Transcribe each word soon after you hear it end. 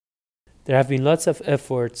There have been lots of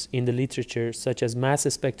efforts in the literature, such as mass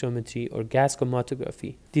spectrometry or gas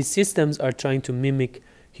chromatography. These systems are trying to mimic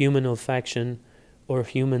human olfaction or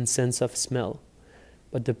human sense of smell.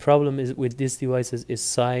 But the problem is with these devices is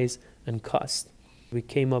size and cost. We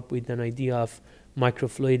came up with an idea of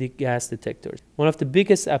microfluidic gas detectors. One of the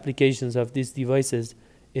biggest applications of these devices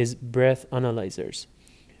is breath analyzers.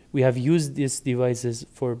 We have used these devices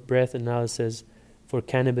for breath analysis for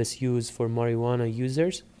cannabis use for marijuana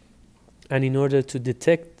users. And in order to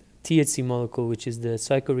detect THC molecule, which is the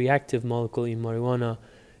psychoreactive molecule in marijuana,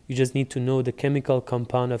 you just need to know the chemical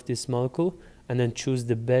compound of this molecule and then choose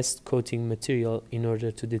the best coating material in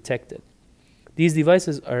order to detect it. These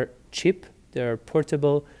devices are cheap, they are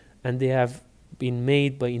portable, and they have been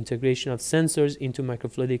made by integration of sensors into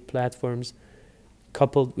microfluidic platforms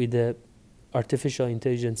coupled with the artificial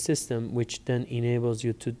intelligence system, which then enables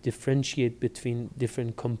you to differentiate between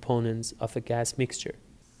different components of a gas mixture.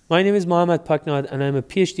 My name is Mohammed Paknad, and I'm a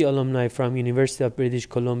PhD alumni from University of British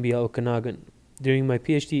Columbia, Okanagan. During my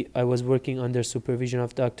PhD, I was working under supervision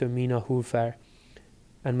of Dr. Mina Hurfar,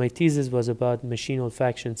 and my thesis was about machine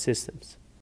olfaction systems.